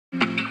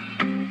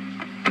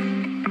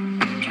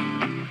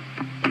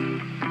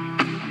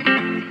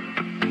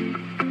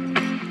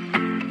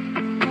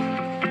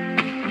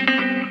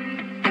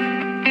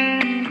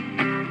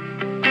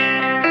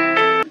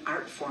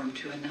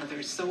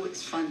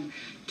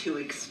to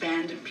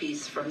expand a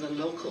piece from the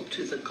local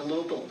to the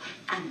global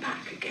and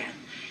back again.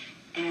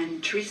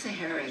 And Teresa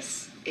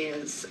Harris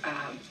is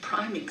a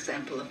prime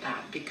example of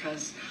that,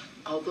 because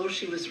although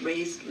she was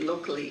raised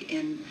locally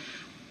in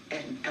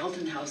an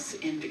Eldon House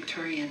in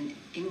Victorian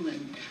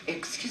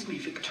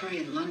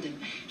London,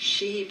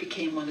 she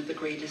became one of the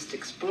greatest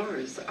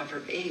explorers of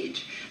her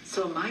age.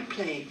 So my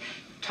play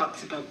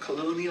talks about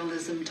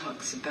colonialism,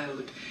 talks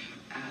about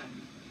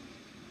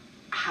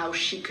how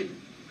she could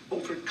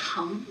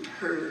overcome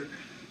her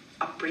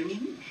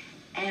upbringing.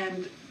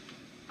 And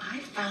I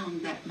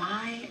found that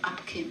my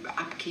upbringing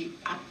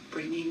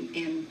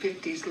in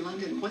 50s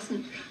London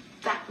wasn't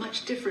that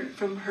much different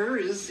from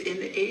hers in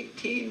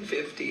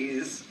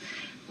 1850s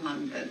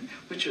London,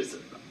 which was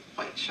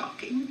quite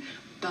shocking.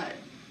 But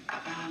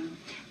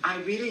I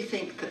really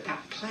think that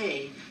that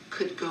play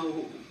could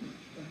go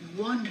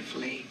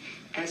wonderfully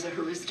as a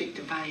heuristic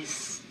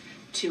device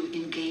to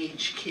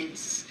engage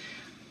kids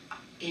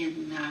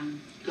in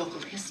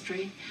local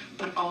history,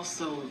 but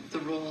also the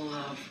role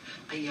of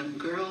a young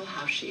girl,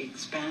 how she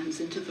expands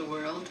into the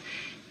world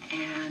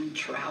and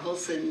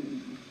travels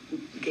and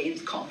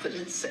gains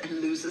confidence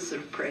and loses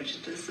her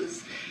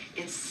prejudices.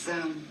 It's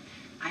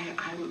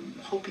I'm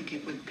hoping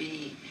it would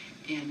be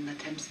in the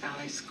Thames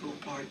Valley School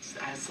Boards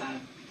as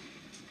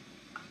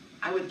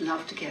I would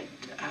love to get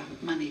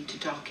money to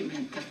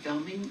document the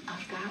filming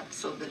of that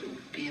so that it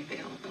would be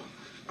available,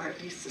 or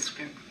at least the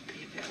script would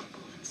be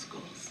available in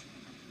schools.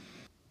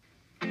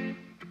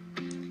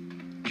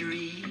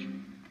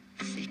 Dream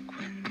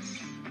sequence.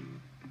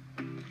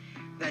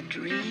 The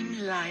dream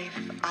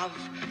life of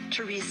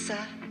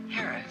Teresa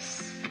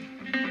Harris,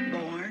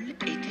 born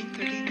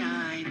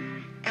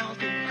 1839,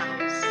 Eldon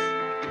House,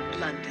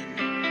 London.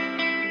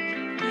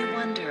 You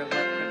wonder what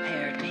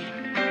prepared me.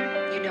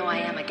 You know I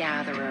am a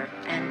gatherer,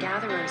 and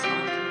gatherers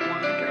often